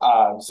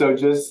LinkedIn. So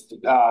just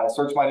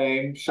search my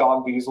name,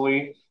 Sean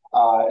Beasley.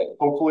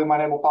 Hopefully my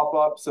name will pop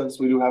up since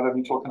we do have a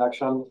mutual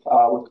connection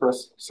with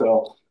Chris.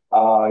 So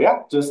yeah,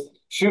 just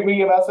shoot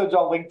me a message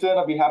on LinkedIn.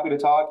 I'd be happy to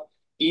talk.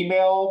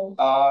 Email,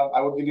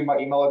 I would give you my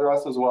email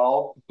address as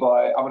well,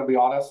 but I'm going to be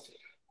honest,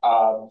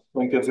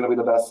 LinkedIn's going to be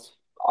the best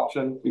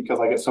option because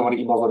I get so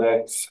many emails a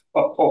day.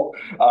 So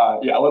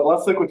yeah,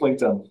 let's stick with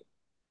LinkedIn.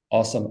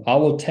 Awesome. I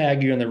will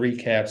tag you in the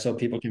recap so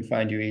people can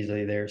find you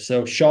easily there.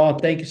 So Sean,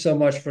 thank you so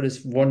much for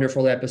this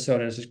wonderful episode.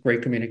 And it's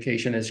great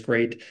communication. It's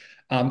great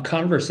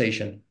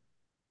conversation.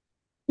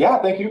 Yeah,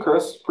 thank you,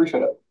 Chris.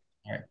 Appreciate it.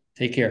 All right.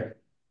 Take care.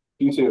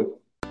 You too.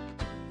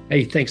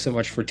 Hey, thanks so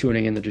much for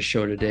tuning into the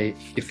show today.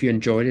 If you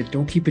enjoyed it,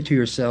 don't keep it to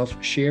yourself.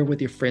 Share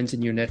with your friends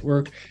in your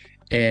network.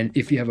 And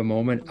if you have a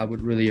moment, I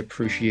would really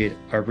appreciate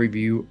a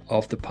review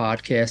of the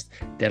podcast.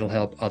 That'll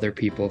help other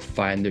people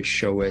find the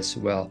show as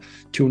well.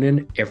 Tune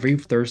in every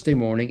Thursday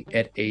morning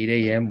at 8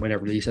 a.m. when I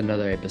release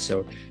another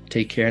episode.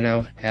 Take care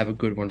now. Have a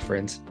good one,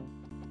 friends.